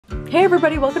Hey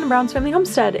everybody, welcome to Brown's Family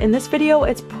Homestead. In this video,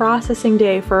 it's processing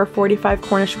day for our 45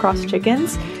 Cornish cross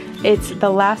chickens. It's the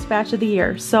last batch of the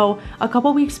year. So a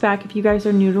couple weeks back, if you guys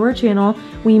are new to our channel,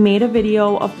 we made a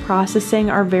video of processing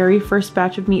our very first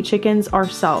batch of meat chickens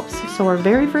ourselves. So our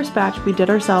very first batch we did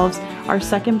ourselves. Our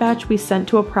second batch we sent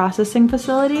to a processing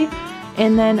facility.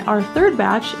 And then our third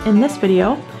batch in this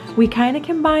video, we kind of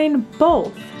combine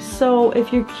both. So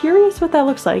if you're curious what that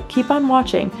looks like, keep on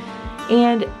watching.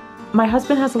 And my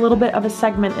husband has a little bit of a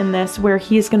segment in this where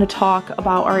he's going to talk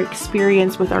about our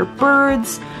experience with our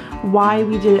birds, why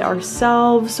we did it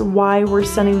ourselves, why we're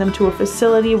sending them to a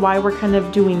facility, why we're kind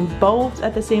of doing both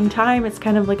at the same time. It's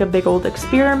kind of like a big old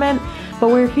experiment, but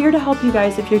we're here to help you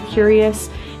guys if you're curious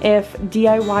if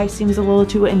DIY seems a little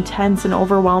too intense and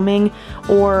overwhelming,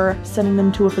 or sending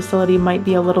them to a facility might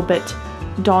be a little bit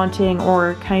daunting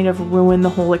or kind of ruin the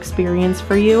whole experience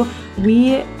for you.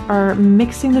 We are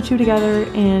mixing the two together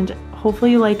and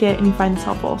hopefully you like it and you find this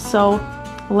helpful. So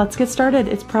let's get started.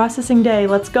 It's processing day.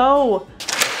 Let's go.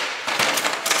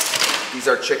 These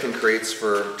are chicken crates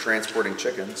for transporting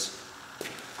chickens,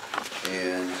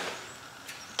 and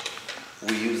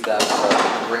we use them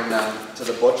to bring them to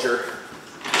the butcher.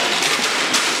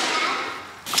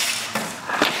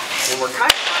 And we're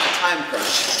kind of on a time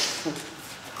crunch.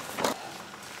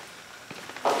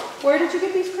 Where did you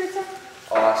get these crates at?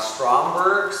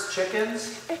 Stromberg's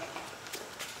chickens.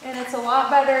 And it's a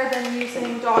lot better than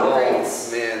using dog crates.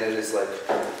 Oh man, it is like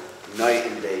night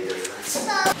and day difference.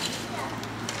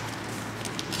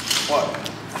 What?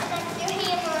 That's your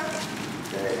hammer.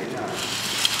 Okay, hang on.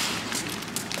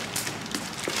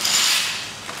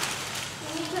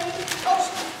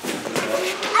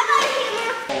 I got a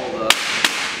hammer. Hold up.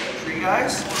 For you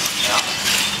guys? Yeah.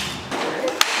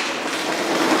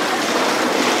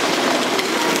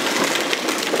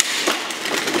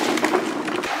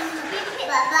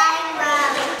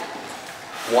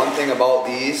 One thing about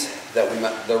these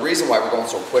the reason why we're going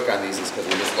so quick on these is because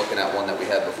we're just looking at one that we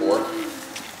had before.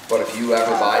 But if you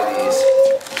ever buy these,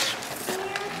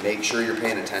 make sure you're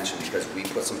paying attention, because we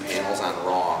put some panels on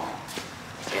wrong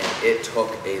and it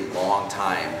took a long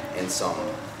time and some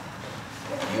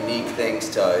unique things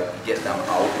to get them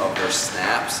out of their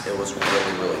snaps. It was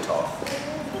really, really tough.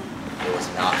 It was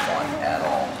not fun at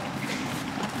all.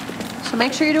 So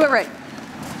make sure you do it right.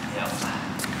 Yep.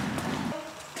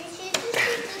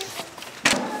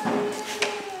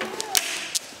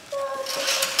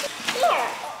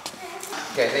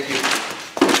 Okay, thank you.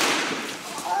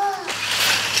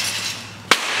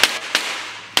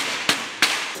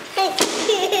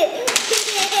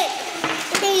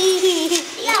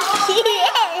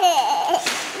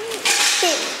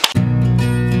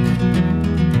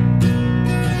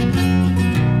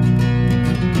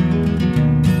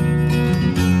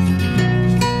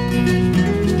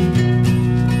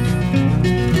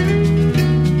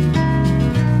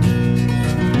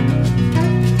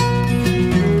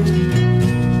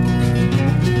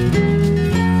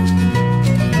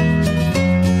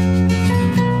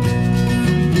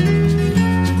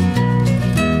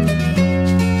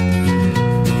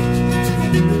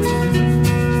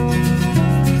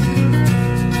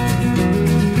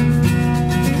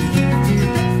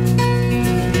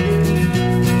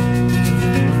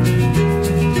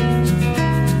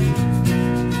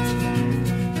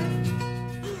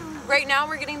 Right now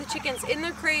we're getting the chickens in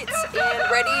their crates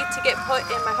and ready to get put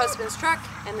in my husband's truck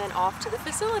and then off to the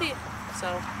facility.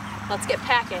 So let's get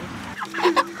packing.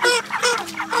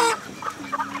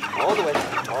 All the way,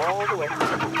 all the way.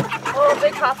 Oh,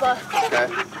 big papa. Okay.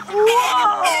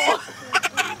 Whoa!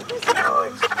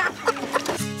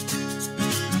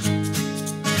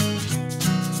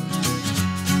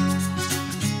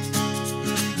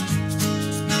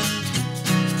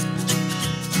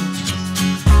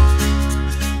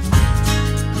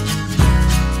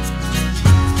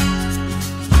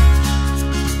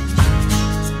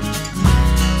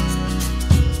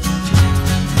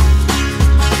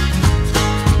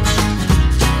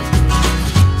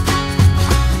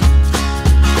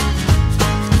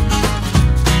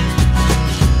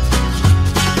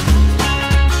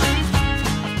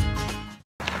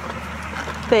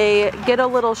 They get a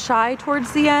little shy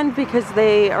towards the end because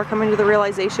they are coming to the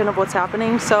realization of what's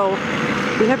happening. So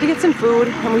we have to get some food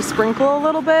and we sprinkle a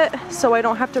little bit so I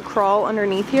don't have to crawl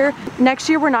underneath here. Next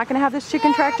year we're not going to have this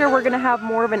chicken tractor. We're going to have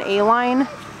more of an A-line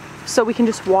so we can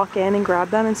just walk in and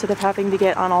grab them instead of having to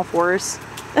get on all fours.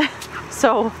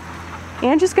 So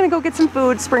Anne's just going to go get some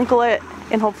food, sprinkle it,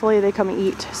 and hopefully they come and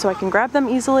eat so I can grab them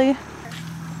easily.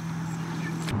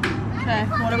 Okay,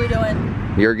 what are we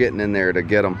doing? You're getting in there to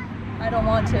get them. I don't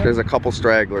want to. There's a couple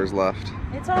stragglers left.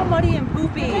 It's all muddy and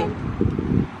poopy.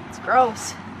 It's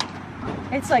gross.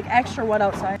 It's like extra wet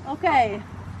outside. Okay,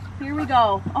 here we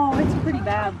go. Oh, it's pretty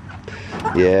bad.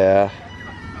 Yeah.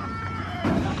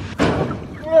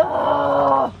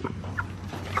 Oh,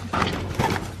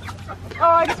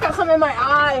 I just got something in my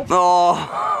eye.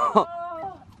 Oh.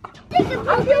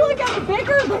 I feel like I'm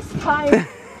bigger this time.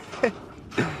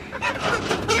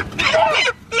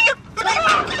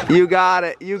 You got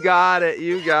it. You got it.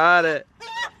 You got it.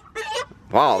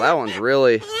 Wow, that one's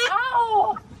really.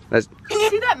 Ow! That's.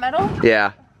 See that metal?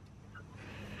 Yeah.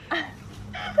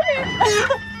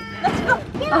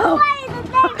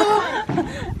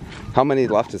 How many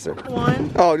left is there?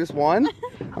 One. Oh, just one?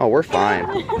 Oh, we're fine.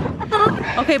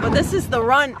 Okay, but this is the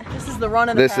run. This is the run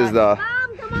of the This is the.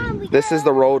 Mom, come on. This is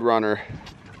the road runner.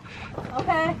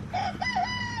 Okay.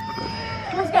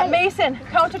 Let's get Mason.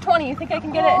 Count to 20. You think I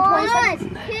can get it in 20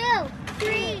 seconds? 1, 2,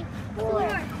 3,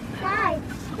 4, 5,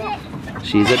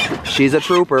 6. She's a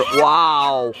trooper.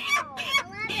 Wow.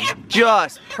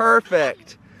 Just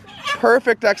perfect.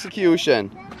 Perfect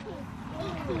execution.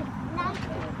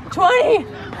 20.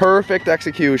 Perfect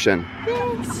execution.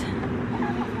 Thanks.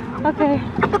 Okay.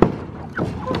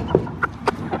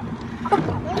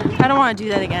 I don't want to do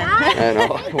that again. I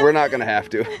know. We're not gonna have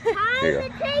to. Here you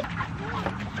go.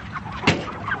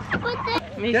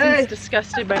 Mason's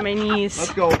disgusted by my knees.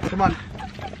 Let's go. Come on.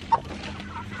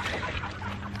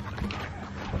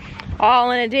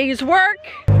 All in a day's work.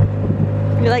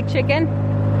 You like chicken?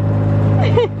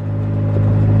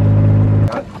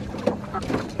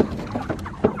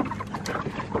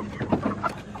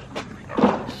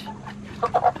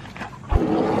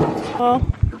 Well,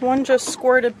 one just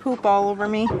squirted poop all over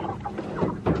me.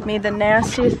 Made the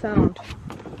nastiest sound.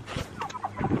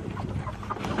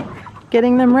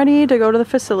 Getting them ready to go to the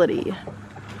facility. Okay.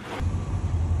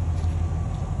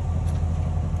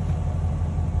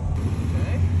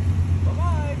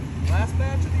 Bye-bye. Last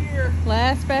batch of the year.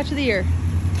 Last batch of the year.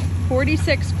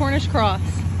 46 Cornish Cross.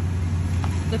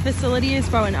 The facility is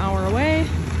about an hour away,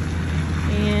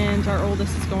 and our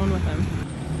oldest is going with him.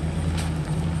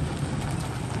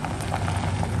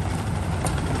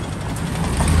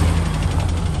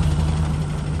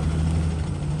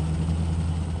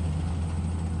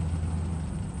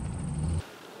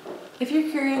 If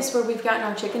you're curious where we've gotten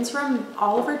our chickens from,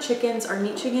 all of our chickens, our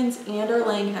meat chickens and our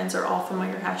laying hens are all from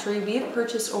Meyer Hatchery. We have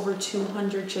purchased over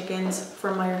 200 chickens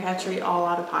from Meyer Hatchery all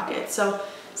out of pocket. So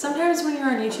sometimes when you're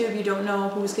on YouTube, you don't know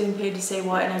who's getting paid to say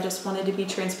what, and I just wanted to be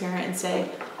transparent and say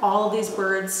all of these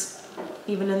birds,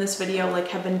 even in this video, like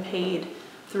have been paid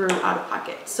through out of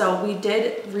pocket. So we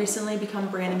did recently become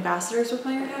brand ambassadors with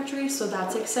Meyer Hatchery, so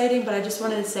that's exciting, but I just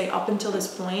wanted to say up until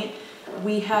this point,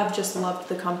 we have just loved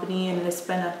the company and it's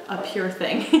been a pure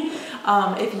thing.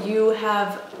 If you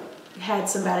have had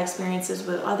some bad experiences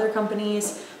with other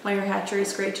companies, Meyer Hatchery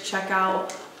is great to check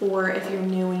out, or if you're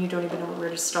new and you don't even know where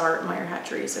to start, Meyer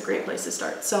Hatchery is a great place to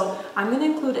start. So I'm going to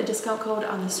include a discount code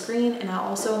on the screen, and I'll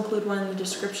also include one in the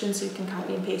description so you can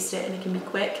copy and paste it, and it can be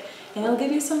quick, and it'll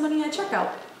give you some money at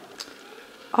checkout.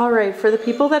 All right, for the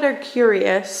people that are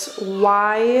curious,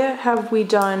 why have we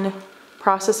done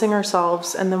processing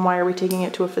ourselves, and then why are we taking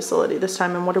it to a facility this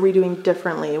time, and what are we doing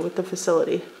differently with the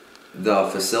facility? The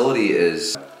facility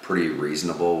is pretty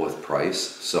reasonable with price,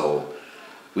 so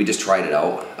we just tried it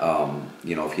out.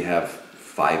 You know, if you have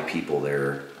 5 people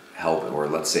there helping, or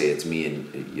let's say it's me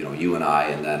and you and I,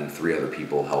 and then 3 other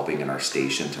people helping in our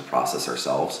station to process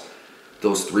ourselves,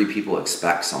 those 3 people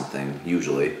expect something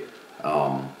usually.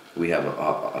 We have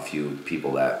a few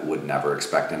people that would never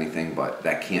expect anything, but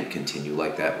that can't continue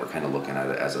like that. We're kind of looking at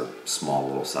it as a small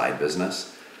little side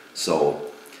business. So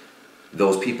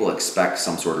those people expect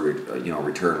some sort of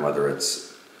return, whether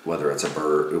it's a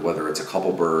bird, whether it's a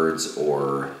couple birds,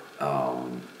 or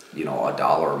a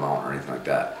dollar amount or anything like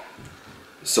that.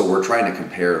 So we're trying to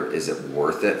compare, is it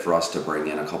worth it for us to bring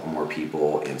in a couple more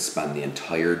people and spend the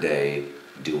entire day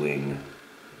doing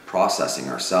processing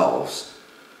ourselves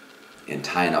and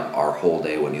tying up our whole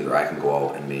day when either I can go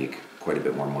out and make quite a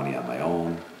bit more money on my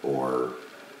own, or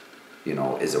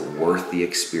is it worth the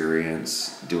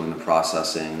experience doing the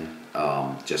processing,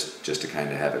 just to kind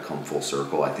of have it come full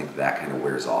circle. I think that kind of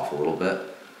wears off a little bit.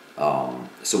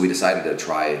 So we decided to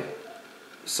try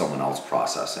someone else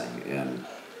processing, and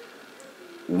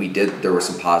there were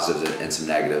some positives and some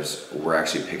negatives. We're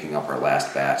actually picking up our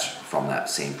last batch from that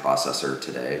same processor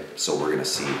today, so we're going to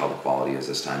see how the quality is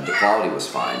this time. The quality was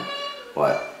fine,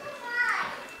 but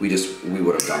we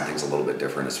would have done things a little bit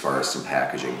different as far as some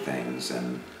packaging things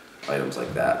and items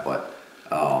like that. But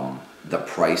the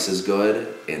price is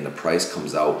good, and the price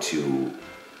comes out to,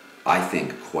 I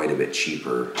think, quite a bit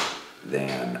cheaper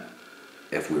than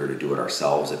if we were to do it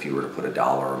ourselves, if you were to put a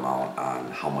dollar amount on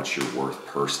how much you're worth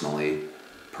personally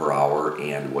per hour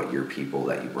and what your people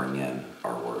that you bring in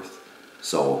are worth.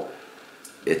 So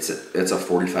it's a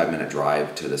 45-minute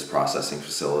drive to this processing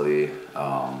facility,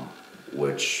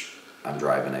 which I'm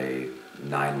driving a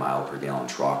 9 mile per gallon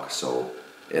truck, so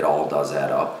it all does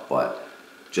add up. But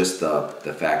just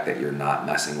the fact that you're not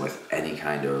messing with any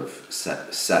kind of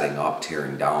setting up,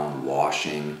 tearing down,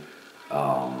 washing,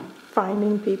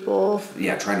 finding people.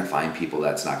 Yeah, trying to find people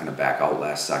that's not going to back out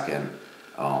last second.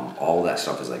 All that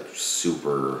stuff is like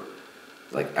super,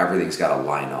 like everything's got to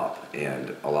line up,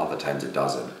 and a lot of the times it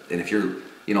doesn't. And if you're,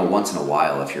 you know, once in a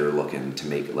while, if you're looking to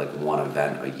make like one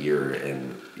event a year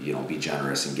and, you know, be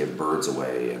generous and give birds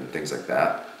away and things like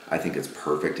that, I think it's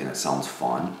perfect and it sounds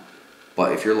fun.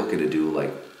 But if you're looking to do,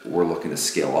 like, we're looking to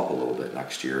scale up a little bit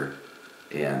next year,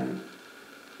 and,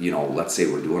 you know, let's say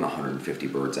we're doing 150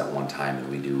 birds at one time and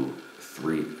we do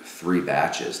three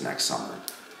batches next summer.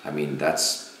 I mean,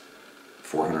 that's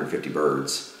 450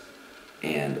 birds,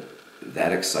 and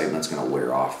that excitement's going to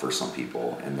wear off for some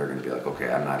people, and they're going to be like,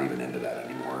 okay, I'm not even into that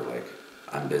anymore. Like,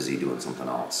 I'm busy doing something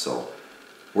else. So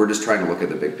we're just trying to look at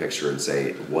the big picture and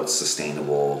say, what's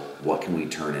sustainable? What can we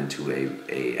turn into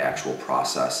a actual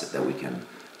process that we can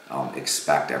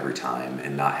expect every time,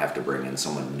 and not have to bring in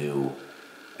someone new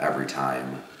every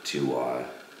time to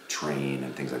train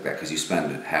and things like that. Because you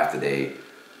spend half the day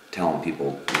telling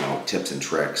people, you know, tips and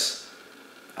tricks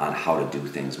on how to do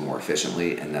things more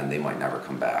efficiently, and then they might never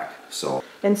come back. So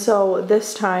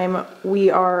this time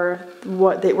we're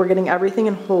getting everything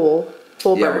in whole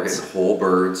birds. Yeah, we're getting whole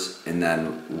birds, and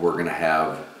then we're gonna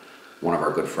have one of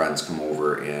our good friends come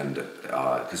over, and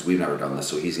because we've never done this,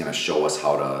 so he's gonna show us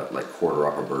how to like quarter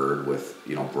up a bird with,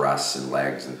 you know, breasts and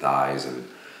legs and thighs and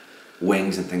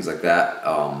wings and things like that.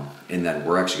 And then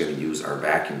we're actually gonna use our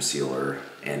vacuum sealer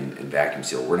and vacuum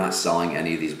seal. We're not selling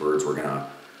any of these birds.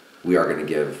 We are gonna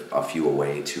give a few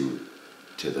away to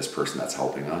this person that's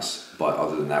helping us. But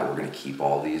other than that, we're gonna keep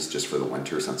all these just for the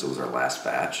winter, since it was our last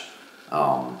batch.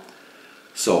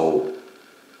 So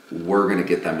we're gonna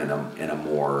get them in a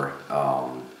more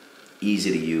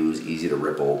easy to use, easy to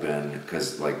rip open,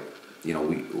 because, like, you know,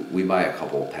 we buy a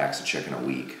couple packs of chicken a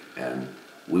week, and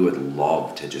we would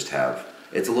love to just have.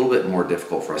 It's a little bit more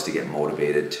difficult for us to get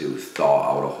motivated to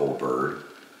thaw out a whole bird.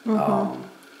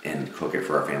 And cook it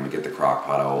for our family, get the crock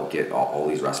pot out, get all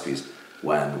these recipes,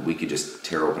 when we could just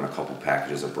tear open a couple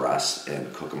packages of breasts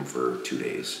and cook them for 2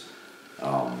 days.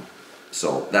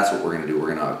 So that's what we're gonna do.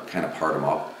 We're gonna kind of part them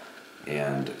up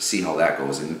and see how that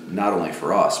goes. And not only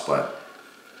for us, but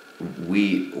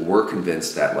we're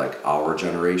convinced that, like, our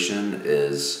generation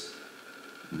is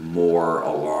more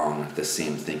along the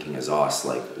same thinking as us.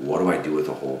 Like, what do I do with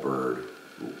a whole bird?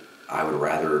 I would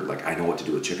rather, like, I know what to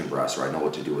do with chicken breasts, or I know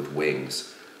what to do with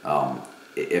wings.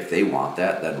 If they want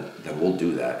that, then we'll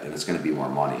do that, and it's going to be more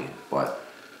money. But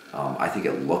I think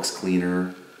it looks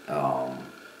cleaner,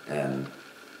 and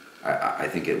I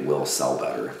think it will sell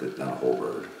better than a whole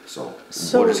bird. So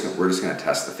we're just going to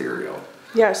test the theory out.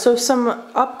 Yeah, so some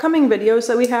upcoming videos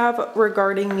that we have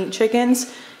regarding meat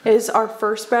chickens is our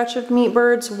first batch of meat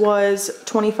birds was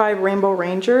 25 Rainbow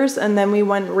Rangers, and then we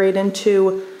went right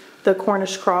into the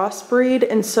Cornish cross breed.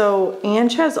 And so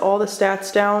Ange has all the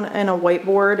stats down in a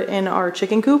whiteboard in our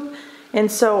chicken coop.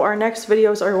 And so our next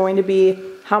videos are going to be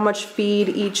how much feed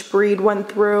each breed went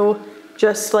through,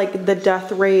 just like the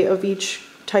death rate of each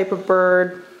type of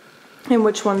bird, and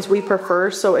which ones we prefer.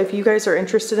 So if you guys are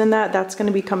interested in that, that's going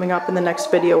to be coming up in the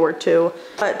next video or two.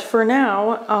 But for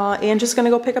now, Ange is going to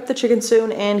go pick up the chicken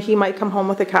soon, and he might come home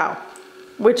with a cow,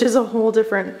 which is a whole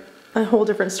different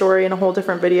story and a whole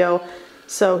different video.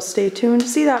 So stay tuned to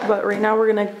see that, but right now we're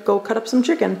gonna go cut up some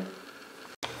chicken.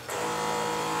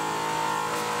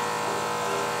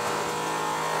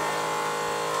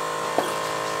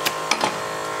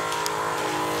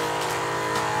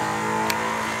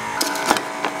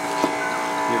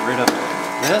 Get rid of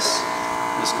this.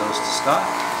 This goes to Scott.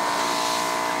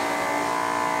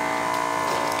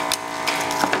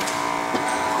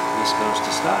 This goes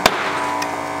to Scott.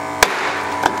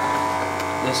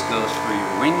 This goes for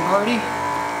your wing party.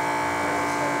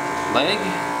 Leg.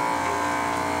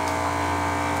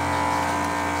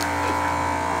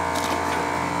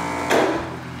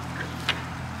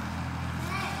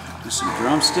 Do some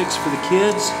drumsticks for the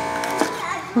kids.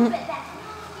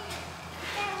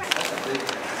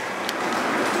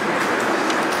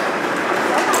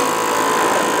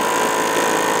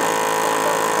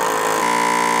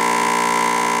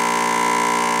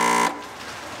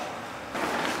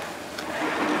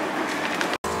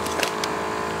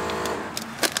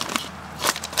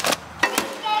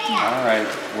 All right,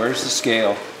 where's the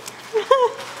scale?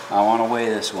 I want to weigh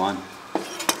this one.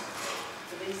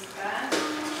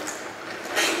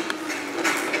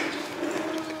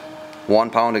 1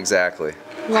 pound exactly.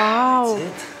 Wow.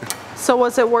 So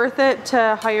was it worth it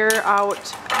to hire out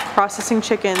processing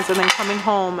chickens and then coming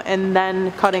home and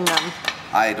then cutting them?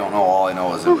 I don't know. All I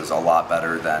know is it was a lot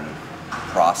better than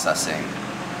processing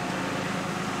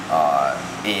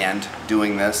and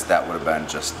doing this. That would have been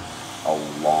just a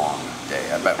long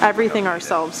day. I bet Everything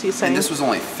ourselves, he's saying. And this was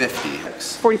only 50.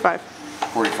 45.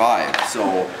 45.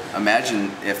 So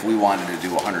imagine if we wanted to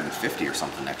do 150 or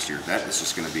something next year. That is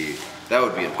just going to be, that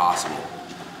would be impossible.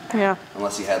 Yeah.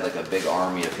 Unless you had like a big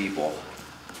army of people.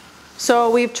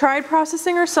 So we've tried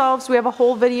processing ourselves. We have a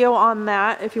whole video on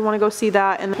that if you want to go see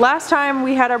that. And last time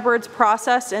we had our birds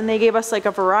processed and they gave us like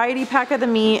a variety pack of the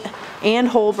meat and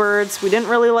whole birds. We didn't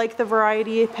really like the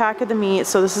variety pack of the meat,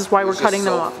 so this is why we're cutting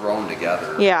them up. Thrown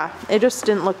together. Yeah, it just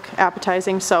didn't look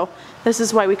appetizing, so this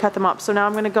is why we cut them up. So now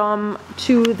I'm going to go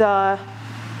to the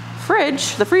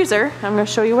fridge, the freezer. I'm going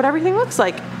to show you what everything looks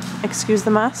like. Excuse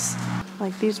the mess.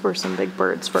 Like, these were some big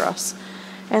birds for us.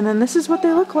 And then this is what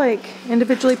they look like,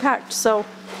 individually packed. So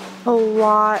a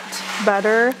lot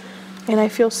better. And I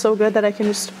feel so good that I can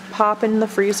just pop in the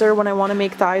freezer when I want to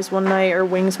make thighs one night or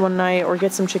wings one night or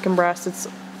get some chicken breast.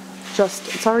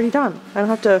 It's already done. I don't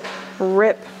have to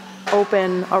rip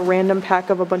open a random pack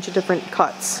of a bunch of different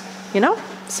cuts, you know?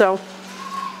 So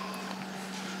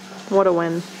what a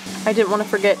win. I didn't want to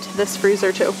forget this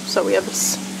freezer too. So we have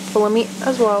this full of meat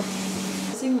as well.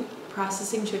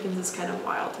 Processing chickens is kind of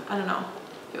wild. I don't know.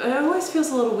 It always feels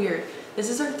a little weird. This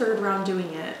is our 3rd round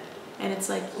doing it, and it's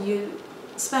like you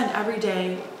spend every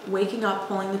day waking up,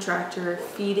 pulling the tractor,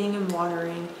 feeding and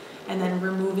watering, and then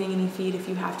removing any feed if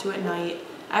you have to at night,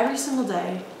 every single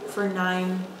day for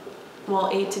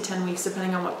 8 to 10 weeks,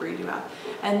 depending on what breed you have.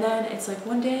 And then it's like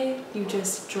one day you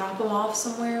just drop them off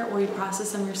somewhere or you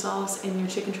process them yourselves and your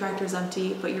chicken tractor's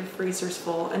empty, but your freezer's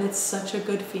full. And it's such a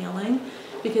good feeling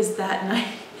because that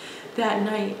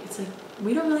night, it's like,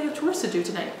 we don't really have chores to do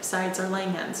tonight besides our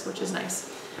laying hens, which is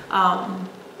nice.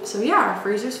 So yeah, our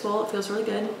freezer's full. It feels really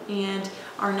good. And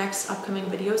our next upcoming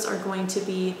videos are going to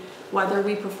be whether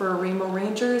we prefer Rainbow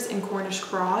Rangers and Cornish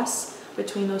Cross,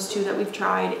 between those two that we've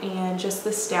tried, and just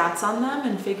the stats on them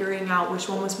and figuring out which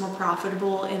one was more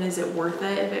profitable and is it worth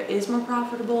it. If it is more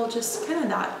profitable, just kind of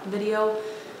that video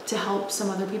to help some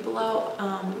other people out,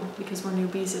 because we're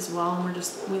newbies as well, and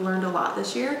we learned a lot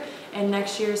this year. And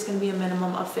next year is going to be a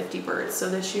minimum of 50 birds. So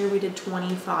this year we did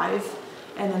 25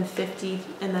 and then 50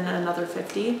 and then another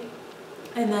 50.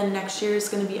 And then next year is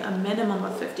going to be a minimum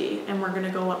of 50, and we're going to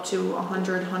go up to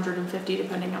 100, 150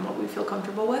 depending on what we feel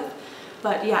comfortable with.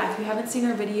 But yeah, if you haven't seen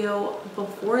our video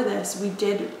before this, we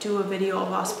did do a video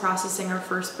of us processing our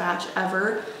first batch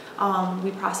ever.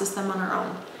 We processed them on our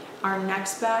own. Our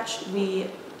next batch, we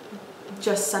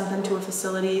just sent them to a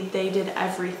facility. They did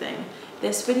everything.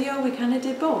 This video, we kind of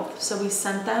did both. So we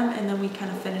sent them and then we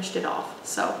kind of finished it off.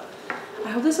 So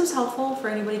I hope this was helpful for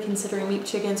anybody considering meat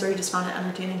chickens, or you just found it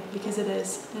entertaining, because it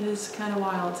is. It is kind of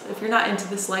wild. If you're not into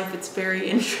this life, it's very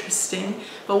interesting,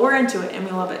 but we're into it and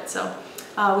we love it. So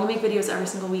we make videos every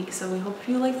single week. So we hope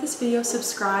you like this video.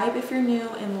 Subscribe if you're new,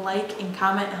 and like and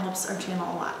comment. It helps our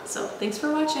channel a lot. So thanks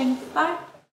for watching. Bye.